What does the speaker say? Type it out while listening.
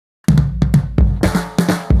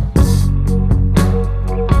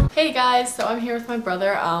Hey guys, so I'm here with my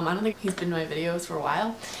brother. I don't think he's been in my videos for a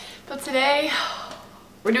while, but today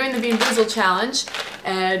we're doing the Being Boozled challenge,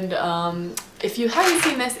 and if you haven't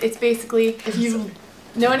seen this, it's basically, if you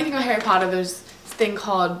know anything about Harry Potter, there's this thing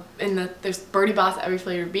called, there's Birdie Boss every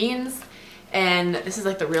flavor of beans, and this is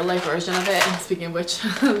like the real life version of it, and speaking of which,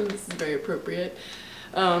 this is very appropriate.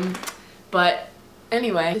 But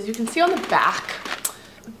anyway, as you can see on the back,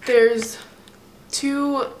 there's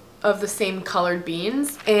two of the same colored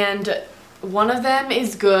beans, and one of them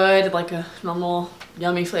is good, like a normal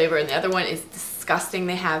yummy flavor, and the other one is disgusting.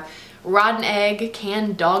 They have rotten egg,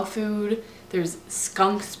 canned dog food, there's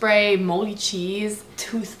skunk spray, moldy cheese,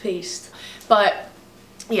 toothpaste. But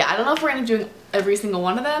yeah, I don't know if we're gonna do every single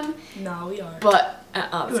one of them. No, we are. But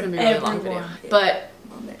it's gonna be a really long video. Yeah. But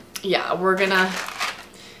yeah, we're gonna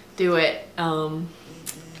do it.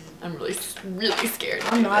 I'm really scared.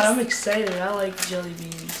 I'm not. I'm excited. I like jelly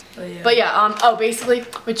beans. But yeah, oh, basically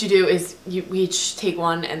what you do is we each take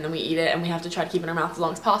one and then we eat it, and we have to try to keep it in our mouth as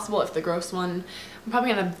long as possible. If the gross one, I'm probably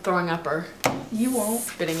gonna end up throwing up or you won't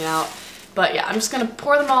spitting it out. But yeah, I'm just gonna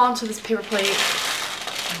pour them all into this paper plate.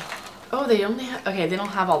 Oh, they only have, okay, they don't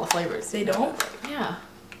have all the flavors. They don't? Yeah.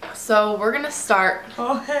 So we're gonna start.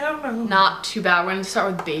 Oh hell no. Not too bad. We're gonna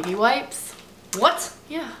start with baby wipes. What?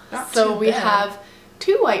 Yeah. Not so too we bad. have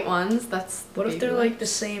two white ones. That's what if they're like the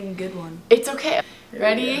same good one? It's okay.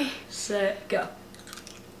 Ready, set, go.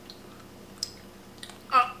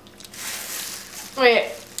 Oh.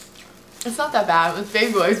 Wait, it's not that bad. It's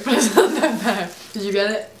baby wipes, but it's not that bad. Did you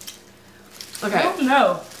get it? Okay. I don't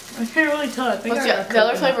know. I can't really tell. I think the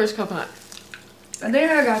other flavor is coconut. I think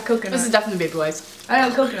I got coconut. This is definitely baby wipes. I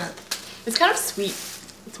got coconut. It's kind of sweet.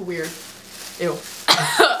 It's weird. Ew.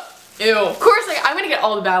 Ew. Of course, like, I'm gonna get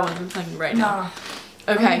all the bad ones. I'm telling you right now.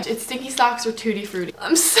 Okay, it's Stinky Socks or Tutti Frutti.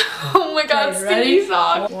 I'm so, oh my god, Stinky ready?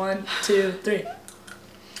 Socks. 1, 2, 3.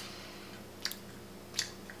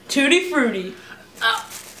 Tutti Frutti. Oh.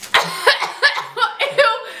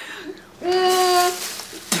 Ew.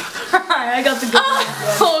 I got the good one.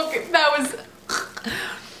 Oh, okay, that was,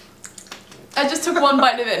 I just took one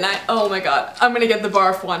bite of it and oh my god, I'm gonna get the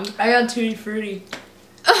barf one. I got Tutti Frutti.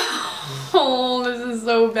 Oh, this is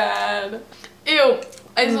so bad. Ew.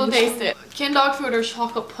 I just will taste it. Canned dog food or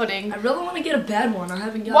chocolate pudding. I really want to get a bad one. I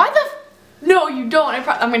haven't got. Why the? No, you don't.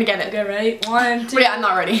 I'm gonna get it. Okay, ready? 1, 2. Wait, I'm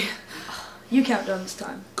not ready. You count down this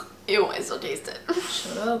time. Ew, I still taste it.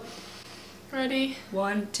 Shut up. Ready?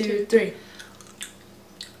 1, 2, 3.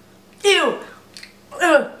 Ew.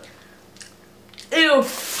 Ugh. Ew.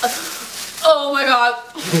 Oh my god.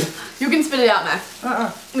 You can spit it out,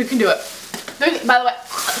 Matt. You can do it. By the way.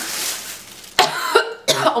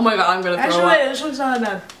 Oh my god, I'm gonna throw up. Actually, this one's not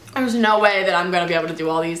bad. There's no way that I'm gonna be able to do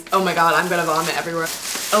all these. Oh my god, I'm gonna vomit everywhere.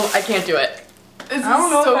 Oh, I can't do it. I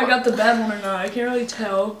don't know if I got the bad one or not. I can't really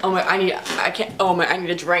tell. Oh my, I need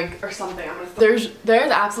a drink or something. There's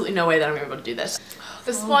absolutely no way that I'm gonna be able to do this.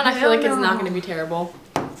 This one I feel like is not gonna be terrible.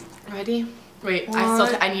 Ready? Wait,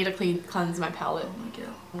 I need to cleanse my palate. Oh my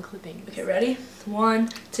god. I'm clipping. Okay, ready? 1,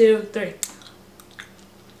 2, 3.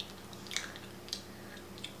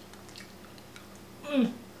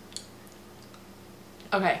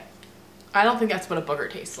 Okay. I don't think that's what a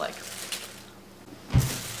booger tastes like.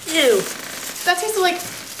 Ew. That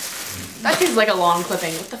tastes like a long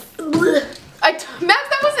clipping. What the Max,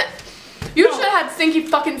 that wasn't. You should have had stinky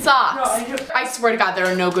fucking socks. No, I swear to god, there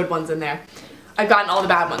are no good ones in there. I've gotten all the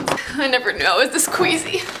bad ones. I never knew I was this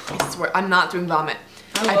queasy. I swear, I'm not doing vomit.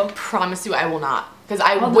 I promise you I will not. Because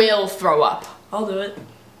I will throw up. I'll do it.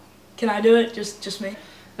 Can I do it? Just me?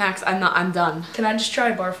 Max, I'm done. Can I just try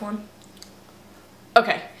a barf one?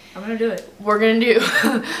 Okay. I'm gonna do it. We're gonna do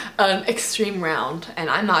an extreme round, and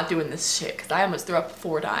I'm not doing this shit because I almost threw up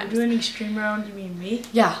 4 times. You're doing an extreme round, you mean me?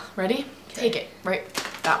 Yeah, ready? Okay. Take it, right?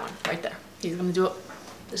 That one, right there. He's gonna do it.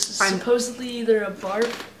 This is supposedly either a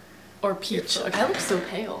barf or peach. Okay, I look so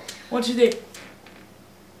pale. 1, 2, 3.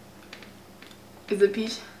 Is it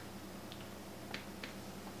peach?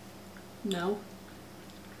 No.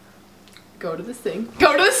 Go to the sink.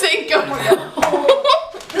 Go to the sink! Go to the sink!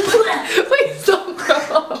 Please don't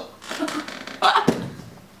go.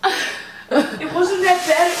 It wasn't that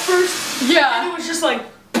bad at first. Yeah. And it was just like.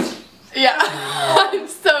 Yeah. I'm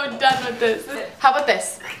so done with this. How about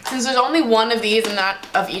this? Since there's only one of these and not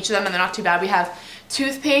of each of them, and they're not too bad, we have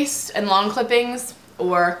toothpaste and lawn clippings,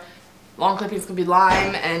 or lawn clippings could be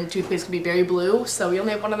lime and toothpaste could be berry blue. So we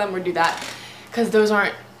only have one of them. We'll do that because those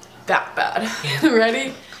aren't that bad.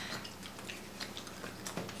 Ready?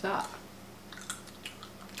 Stop.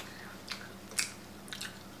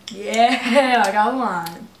 Yeah, I got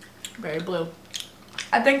mine. Berry blue.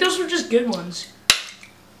 I think those were just good ones.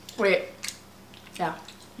 Wait. Yeah.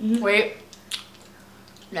 Wait.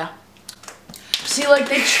 Yeah. See, like,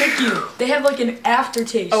 they trick you. They have, like, an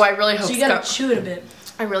aftertaste. Oh, I really hope so you gotta chew it a bit.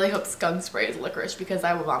 I really hope skunk spray is licorice because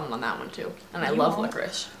I will vomit on that one too. And I love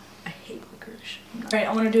licorice. I hate licorice. Alright,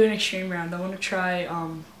 I want to do an extreme round. I want to try,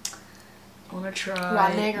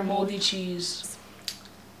 Rotten egg or moldy cheese.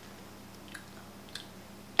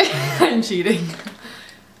 I'm cheating.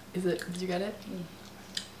 Is it? Did you get it?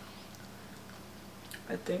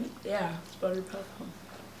 I think. Yeah, it's buttered popcorn.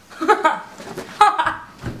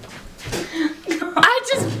 I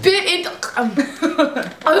just bit into.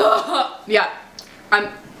 Yeah. I'm.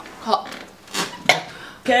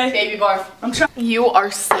 Okay. Baby barf. I'm trying. You are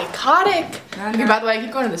psychotic. Okay, by the way, I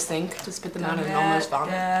keep going to the sink to spit them out and almost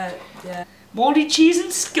vomit. Yeah. Moldy cheese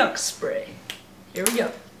and skunk spray. Here we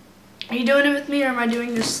go. Are you doing it with me or am I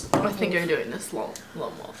doing this? I think you're doing this lone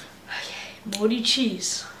wolf. Okay. Moldy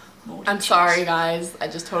cheese. I'm sorry, guys. I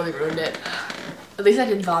just totally ruined it. At least I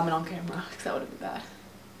didn't vomit on camera, because that would have been bad.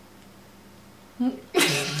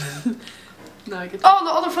 No, I get that. Oh,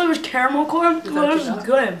 the other flavor is caramel corn? Oh, this is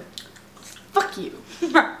good. Fuck you.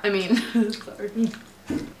 I mean, sorry.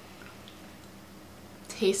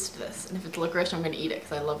 Taste this, and if it's licorice, I'm gonna eat it,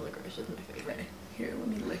 because I love licorice. It's my favorite. Okay. Here, let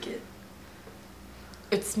me lick it.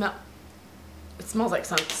 It smells like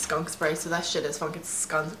some skunk spray, so that shit is funk. It's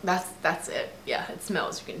skunk. That's it. Yeah, it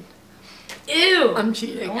smells. You can. Ew! I'm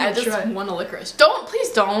cheating. I just try. want a licorice. Don't,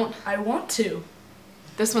 please don't. I want to.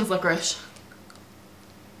 This one's licorice.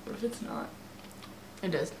 What if it's not?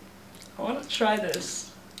 It is. I want to try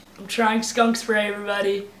this. I'm trying skunk spray,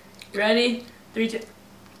 everybody. Ready? 3, 2.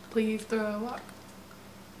 Please throw up.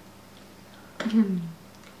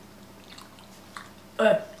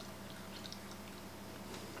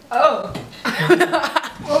 Oh.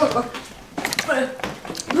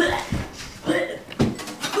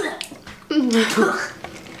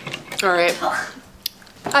 Alright.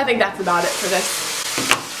 I think that's about it for this.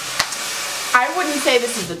 I wouldn't say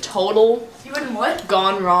this is a total You wouldn't what?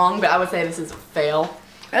 gone wrong, but I would say this is a fail.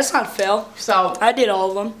 That's not fail. So, I did all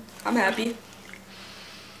of them. I'm happy.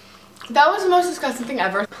 that was the most disgusting thing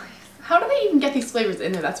ever. How do they even get these flavors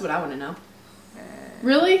in there? That's what I want to know.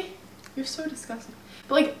 Really? You're so disgusting.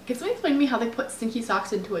 But like, can somebody explain to me how they put stinky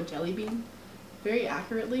socks into a jelly bean? Very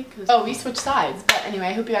accurately, because oh, we switched sides. But anyway,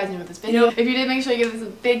 I hope you guys enjoyed this video. If you did, make sure you give this a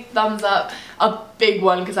big thumbs up, a big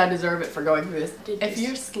one, because I deserve it for going through this. If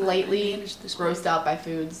you're slightly grossed out by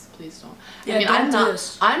foods, please don't. Yeah, I mean,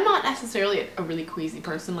 don't I'm not necessarily a really queasy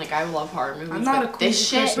person. Like, I love horror movies. I'm not a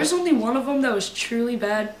queasy person. There's only one of them that was truly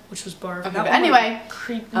bad, which was Barf. Okay, but anyway,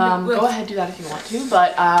 go ahead, do that if you want to.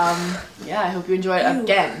 But yeah, I hope you enjoy it.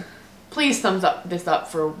 Again, please thumbs up this up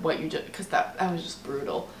for what you did, because that was just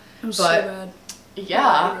brutal. It was so bad.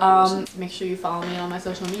 Yeah, make sure you follow me on my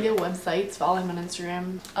social media websites, follow me on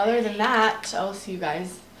Instagram. Other than that, I'll see you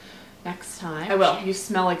guys next time. I will. You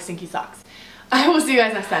smell like stinky socks. I will see you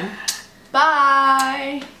guys next time.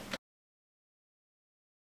 Bye!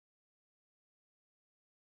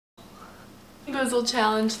 Boozled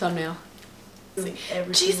challenge thumbnail.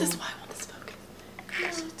 Jesus, why won't this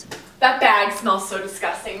focus? That bag smells so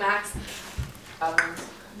disgusting, Max.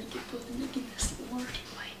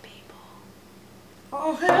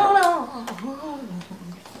 Oh, hell no.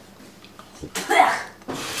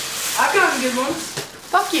 I got a good one.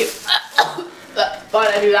 Fuck you.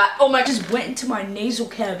 Why'd I do that? Oh my, just went into my nasal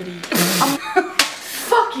cavity.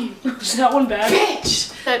 Fuck you. Is that one bad?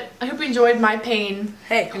 Bitch. I hope you enjoyed my pain.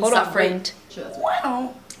 Hey, hold on, friend.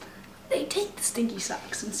 Wow. They take the stinky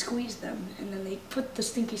socks and squeeze them, and then they put the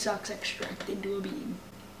stinky socks extract into a bean.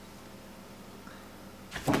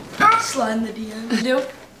 Slide in the DM.